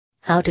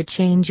How to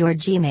change your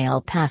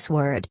Gmail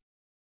password.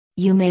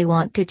 You may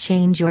want to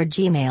change your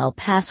Gmail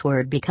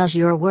password because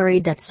you're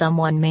worried that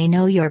someone may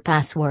know your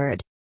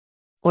password.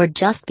 Or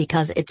just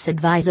because it's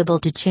advisable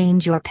to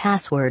change your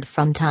password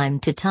from time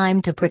to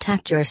time to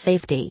protect your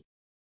safety.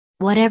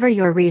 Whatever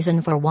your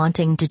reason for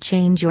wanting to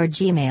change your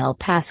Gmail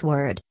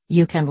password,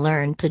 you can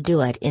learn to do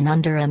it in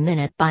under a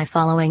minute by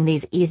following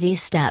these easy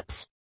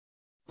steps.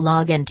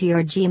 Log into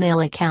your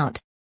Gmail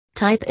account.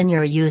 Type in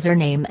your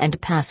username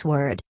and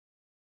password.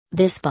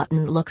 This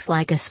button looks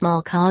like a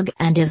small cog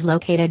and is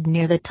located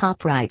near the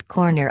top right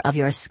corner of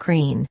your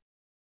screen.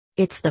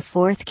 It's the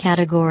fourth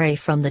category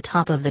from the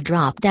top of the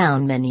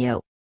drop-down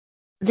menu.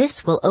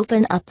 This will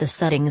open up the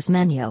settings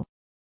menu.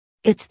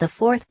 It's the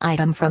fourth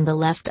item from the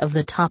left of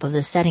the top of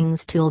the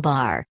settings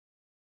toolbar.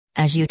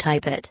 As you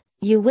type it,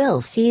 you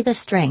will see the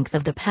strength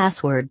of the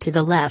password to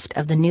the left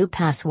of the new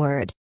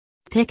password.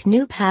 Pick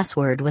new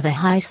password with a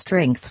high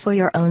strength for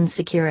your own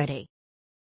security.